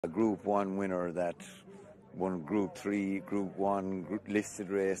a Group 1 winner that won Group 3, Group 1,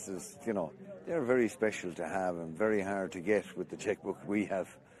 listed races. They're very special to have and very hard to get with the checkbook we have.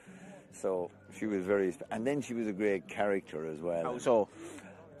 So she was and then she was a great character as well. How so?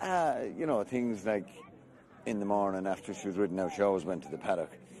 Things like in the morning after she was ridden out, she always went to the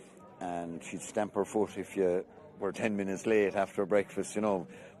paddock and she'd stamp her foot if you were 10 minutes late after breakfast.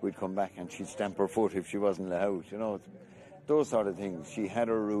 We'd come back and she'd stamp her foot if she wasn't out. Those sort of things. She had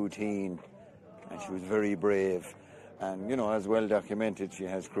her routine and she was very brave. And, as well documented, she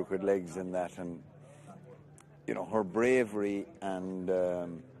has crooked legs and that. And, her bravery and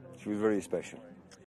she was very special.